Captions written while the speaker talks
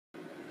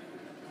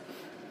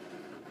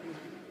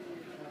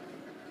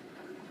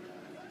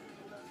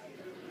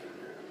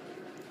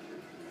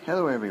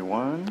Hello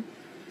everyone.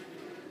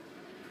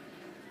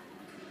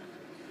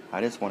 I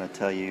just want to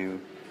tell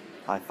you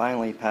I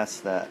finally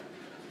passed that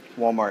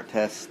Walmart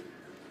test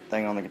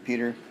thing on the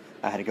computer.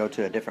 I had to go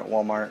to a different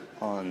Walmart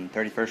on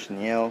 31st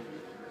and Yale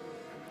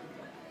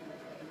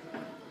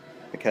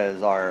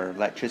because our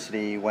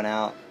electricity went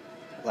out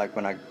like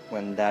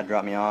when Dad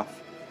dropped me off,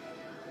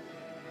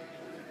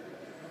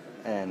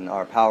 and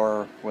our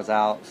power was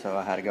out, so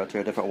I had to go to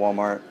a different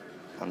Walmart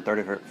on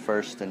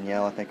 31st and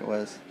Yale, I think it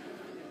was.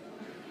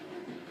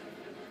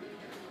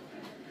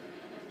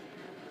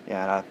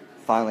 Yeah, and I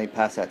finally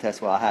passed that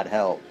test. Well, I had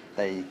help.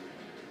 They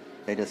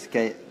just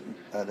gave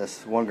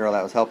this one girl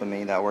that was helping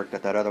me that worked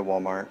at that other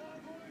Walmart.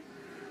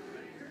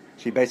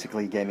 She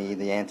basically gave me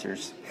the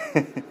answers.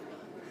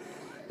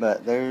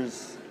 But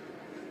there's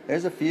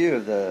a few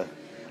of the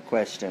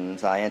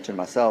questions I answered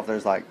myself.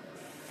 There's like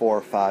 4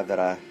 or 5 that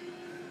I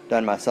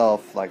done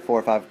myself. Like 4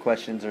 or 5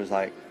 questions. There's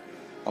like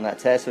on that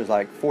test. There's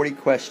like 40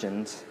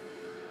 questions.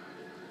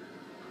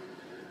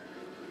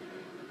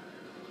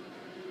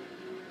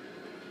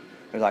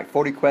 There's like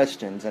 40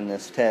 questions in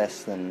this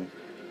test, and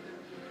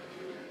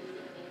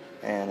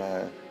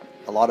a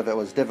lot of it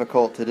was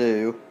difficult to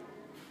do.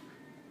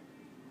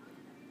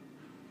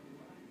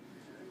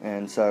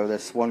 And so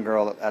this one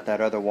girl at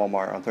that other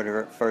Walmart on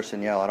 31st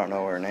and Yale, I don't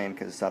know her name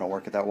because I don't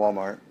work at that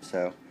Walmart.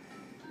 So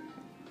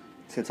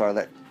since our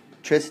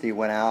electricity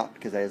went out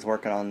because they was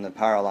working on the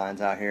power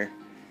lines out here,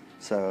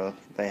 so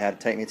they had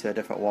to take me to a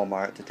different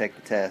Walmart to take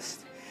the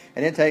test.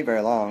 It didn't take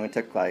very long. It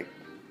took like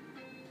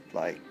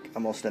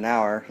almost an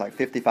hour, like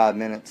 55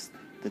 minutes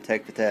to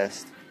take the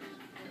test.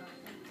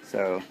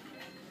 So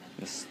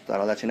just thought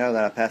I'd let you know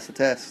that I passed the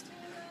test.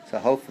 So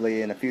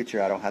hopefully in the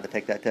future I don't have to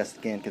take that test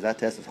again, because that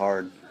test is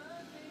hard.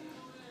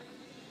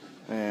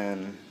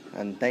 And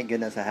thank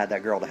goodness I had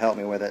that girl to help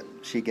me with it.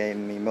 She gave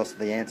me most of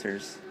the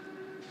answers,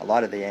 a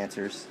lot of the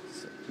answers,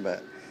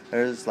 but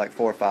there's like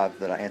 4 or 5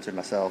 that I answered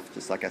myself,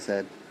 just like I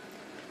said.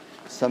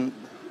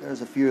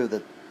 There's a few of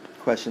the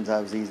questions that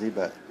was easy,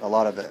 but a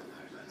lot of the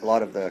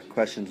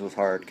questions was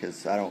hard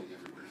because I don't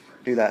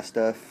do that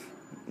stuff.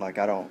 Like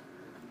I don't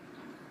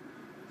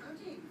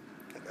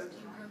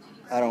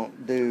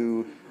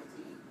do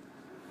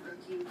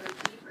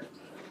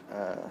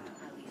I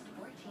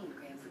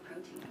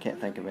can't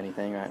think of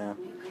anything right now.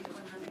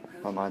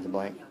 My mind's a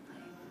blank.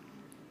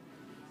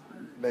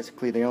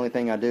 Basically, the only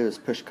thing I do is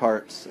push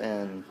carts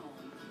and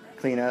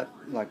clean up,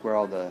 like where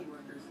all the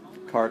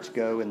carts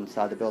go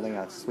inside the building.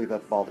 I sweep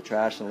up all the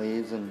trash and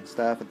leaves and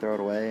stuff and throw it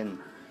away.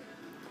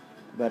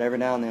 But every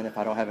now and then, if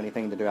I don't have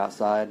anything to do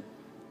outside,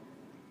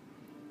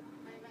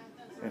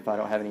 if I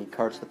don't have any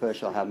carts to push,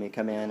 they'll have me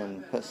come in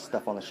and put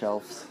stuff on the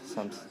shelves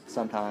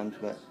sometimes.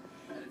 But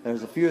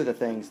there's a few of the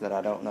things that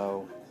I don't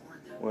know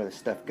where the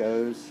stuff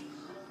goes.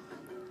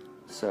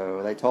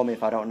 So they told me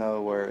if I don't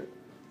know where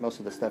most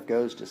of the stuff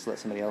goes, just let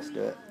somebody else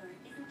do it.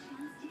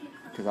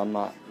 Because I'm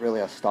not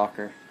really a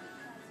stalker.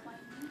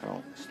 I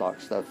don't stock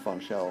stuff on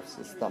shelves.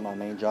 It's not my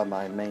main job.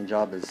 My main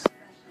job is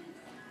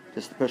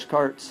just to push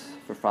carts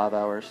for 5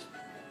 hours.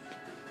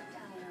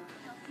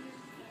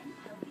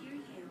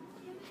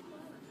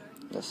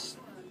 Yes.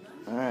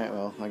 Alright,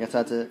 well, I guess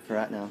that's it for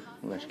right now.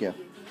 I'll let you go.